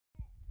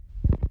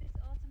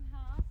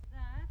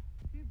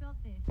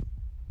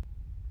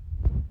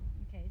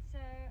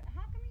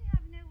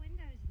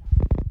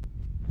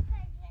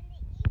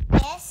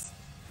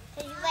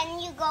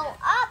you go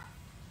up,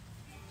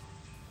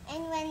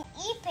 and when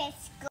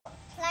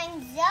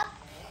climbs up,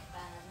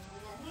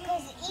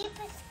 because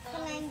Epis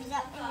climbs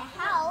up in the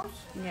house,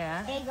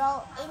 Yeah. they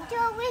go into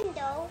a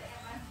window.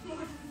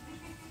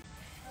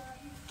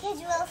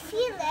 Kids will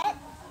feel it.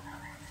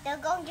 They're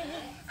going to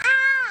be,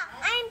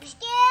 I'm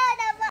scared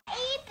of an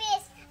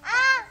Epis.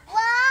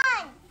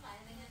 Run!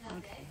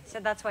 Okay, so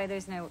that's why there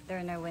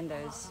are no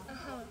windows.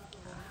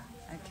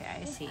 Okay,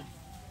 I see.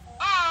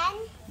 And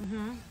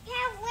you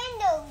have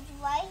windows,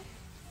 right?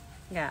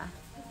 Yeah.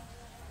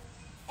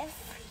 If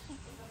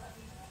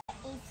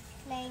it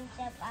climbs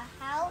up a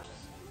house,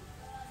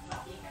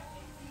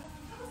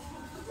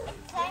 it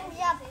climbs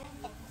up,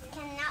 it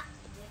cannot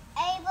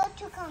able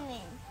to come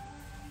in.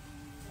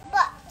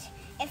 But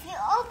if you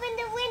open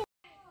the window,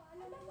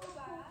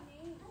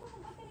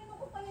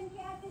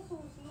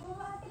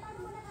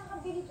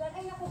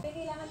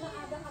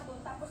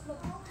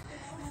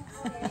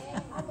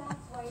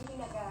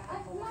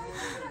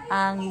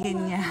 Ang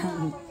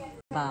linyang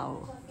bow.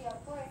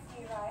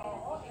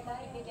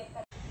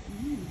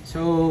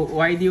 So,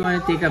 why do you want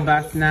to take a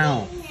bath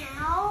now?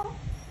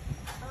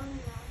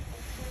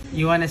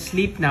 You want to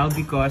sleep now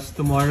because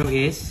tomorrow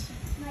is?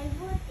 my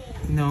birthday.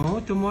 No,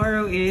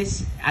 tomorrow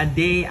is a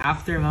day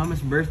after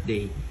Mama's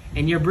birthday.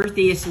 And your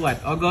birthday is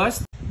what?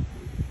 August?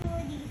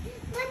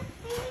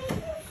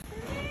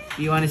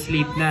 You want to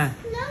sleep na?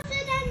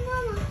 Closer than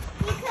Mama,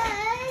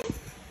 because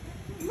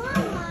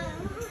Mama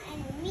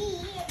and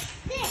me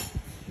sit.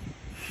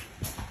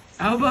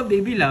 How about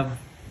baby love?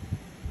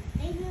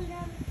 They will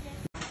love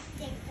just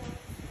stick us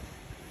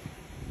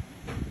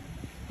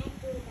and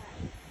do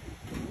that.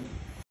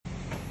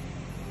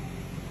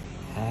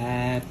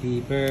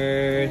 Happy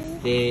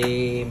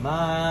birthday,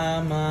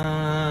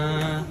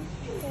 Mama.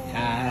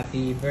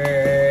 Happy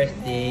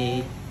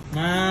birthday,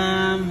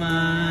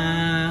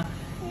 Mama.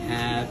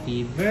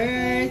 Happy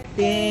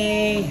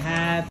birthday,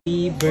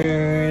 happy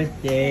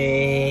birthday.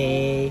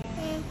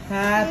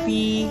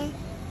 Happy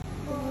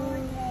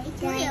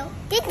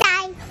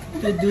Duday.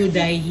 to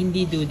Duday,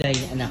 hindi Duday,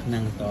 anak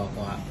ng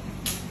Toko.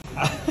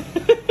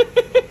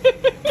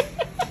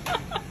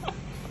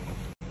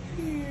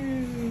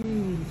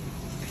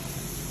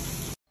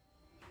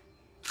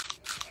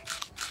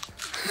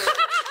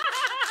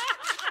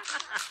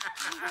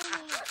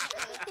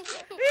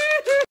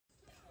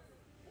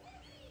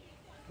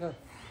 Go.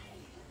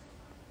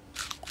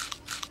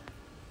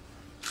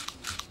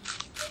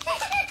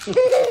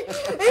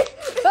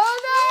 Oh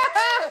no!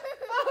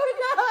 Oh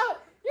no!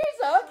 You're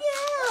so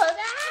cute!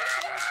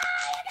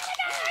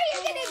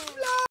 You're gonna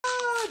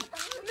explode!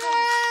 No!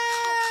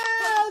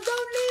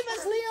 Don't leave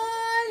us,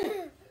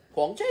 Leon!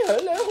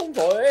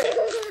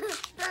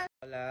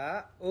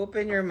 Lola,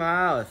 open your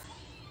mouth.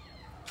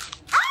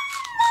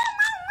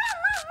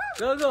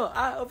 Go, go.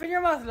 Open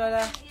your mouth,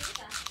 Lola.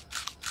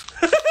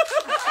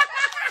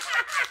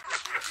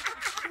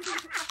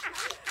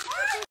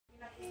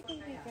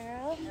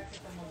 Girl,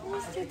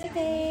 let's do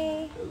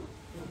today.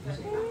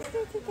 Let's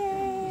do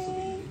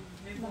today.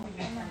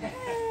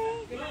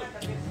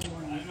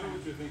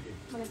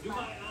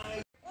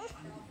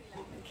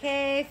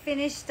 Okay,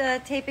 finished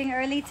taping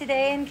early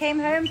today and came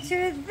home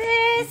to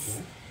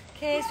this.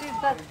 Okay, so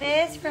we've got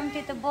this from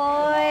Tito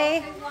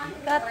Boy.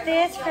 Got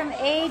this from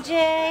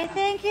AJ.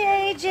 Thank you,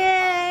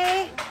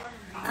 AJ.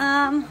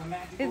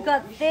 We've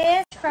got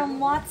this from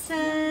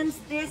Watson's.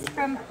 This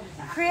from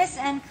Chris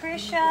and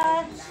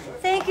Krisha.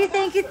 Thank you,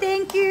 thank you,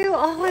 thank you.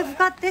 Oh, we've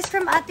got this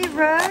from Ate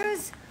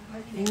Rose.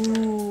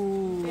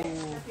 Ooh.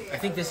 I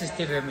think this is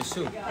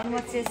tiramisu. And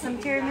what's this? Some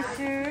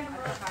tiramisu.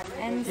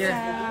 And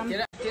some...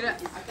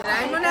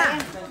 Tirahin mo na.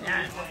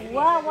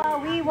 Wow,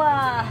 wow, wee,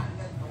 wow.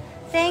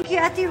 Thank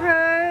you, Ate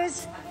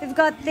Rose. We've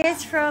got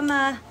this from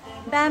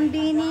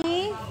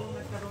Bambini.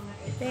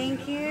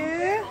 Thank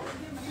you.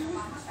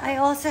 I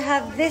also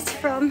have this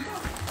from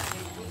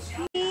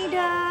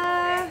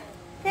Nida.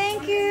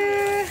 Thank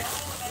you,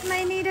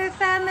 my Nida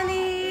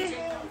family.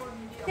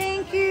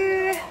 Thank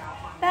you,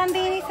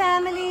 Bambini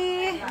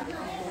family.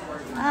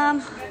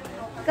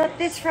 Got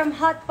this from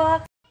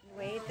Hotbox.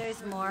 Wait,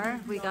 there's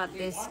more. We got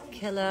this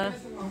killer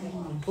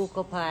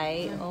buko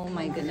pie. Oh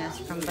my goodness,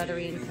 from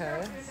Buttery &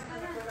 Co.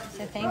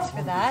 So thanks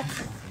for that.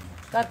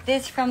 Got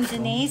this from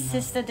Denise,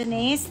 Sister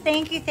Denise.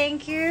 Thank you,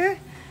 thank you.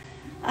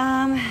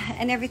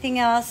 And everything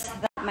else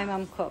that my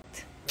mom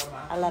cooked.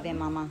 I love you,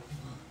 Mama.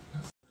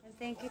 And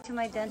thank you to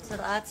my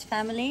Dental Arts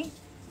family.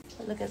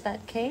 Look at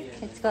that cake.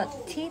 It's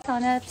got teeth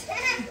on it.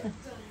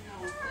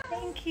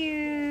 Thank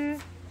you.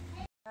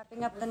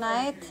 Wrapping up the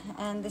night,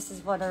 and this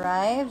is what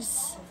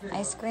arrives.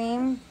 Ice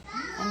cream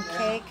and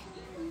cake.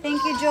 Thank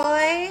you,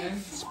 Joy.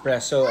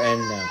 Espresso and...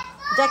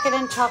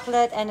 Decadent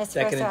chocolate and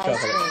espresso Decadent ice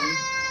chocolate. cream.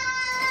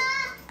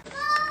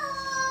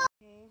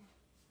 Okay.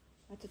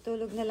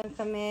 Matutulog na lang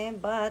kami,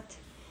 but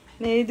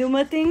may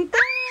dumating pa!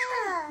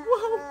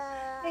 Wow!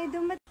 May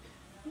dumating.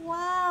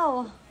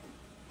 Wow!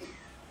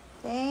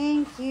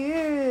 Thank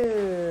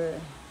you.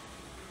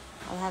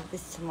 I'll have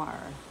this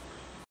tomorrow.